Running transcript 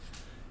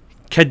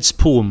Kids'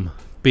 Poem,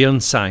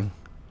 Bairnsang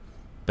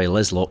by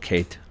Liz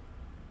Lockhead.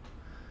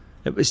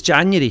 It was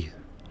January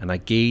and a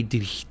gay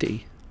dreich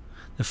day,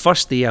 the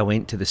first day I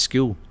went to the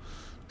school,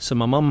 so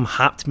my mum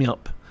happed me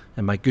up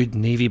in my good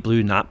navy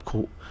blue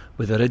napcoat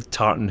with a red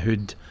tartan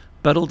hood,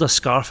 birled a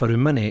scarf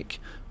around my neck,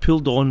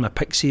 pulled on my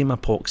pixie and my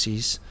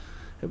poxies.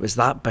 It was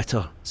that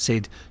bitter,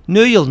 said,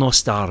 "Noo you'll no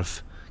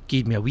starve,"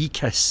 gave me a wee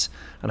kiss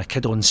and a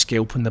kid on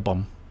scalp on the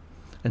bum,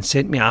 and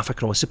sent me off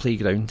across the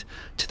playground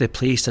to the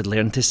place I'd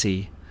learned to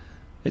say.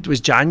 It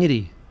was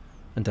January,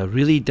 and a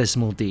really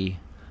dismal day,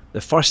 the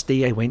first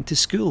day I went to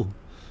school,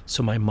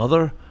 so my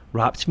mother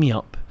wrapped me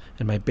up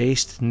in my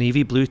best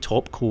navy blue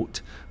top coat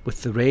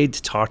with the red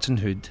tartan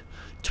hood,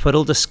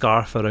 twirled a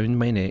scarf around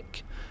my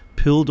neck,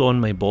 pulled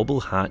on my bobble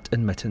hat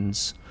and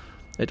mittens.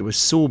 It was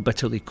so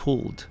bitterly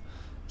cold.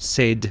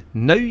 Said,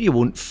 "Now you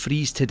won't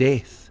freeze to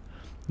death,"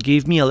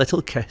 gave me a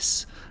little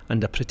kiss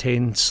and a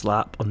pretend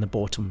slap on the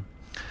bottom,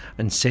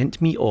 and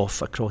sent me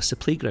off across the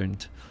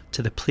playground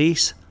to the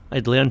place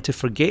I'd learned to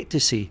forget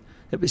to say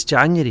it was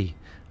January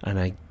and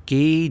a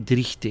gay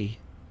dreich day.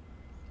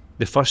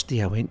 The first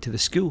day I went to the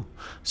school,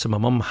 so my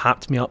mum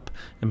happed me up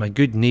in my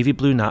good navy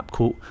blue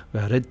napcoat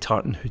with a red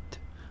tartan hood,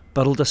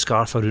 birled a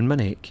scarf around my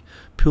neck,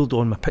 pulled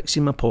on my pixie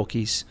and my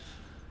pockies.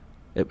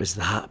 It was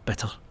that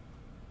bitter.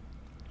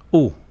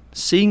 Oh,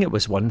 saying it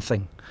was one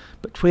thing,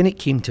 but when it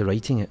came to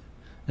writing it,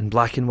 in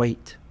black and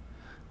white,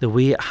 the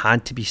way it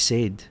had to be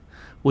said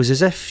was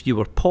as if you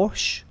were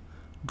posh,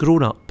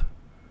 grown up,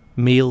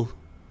 male,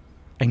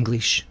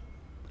 English,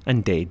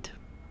 and dead.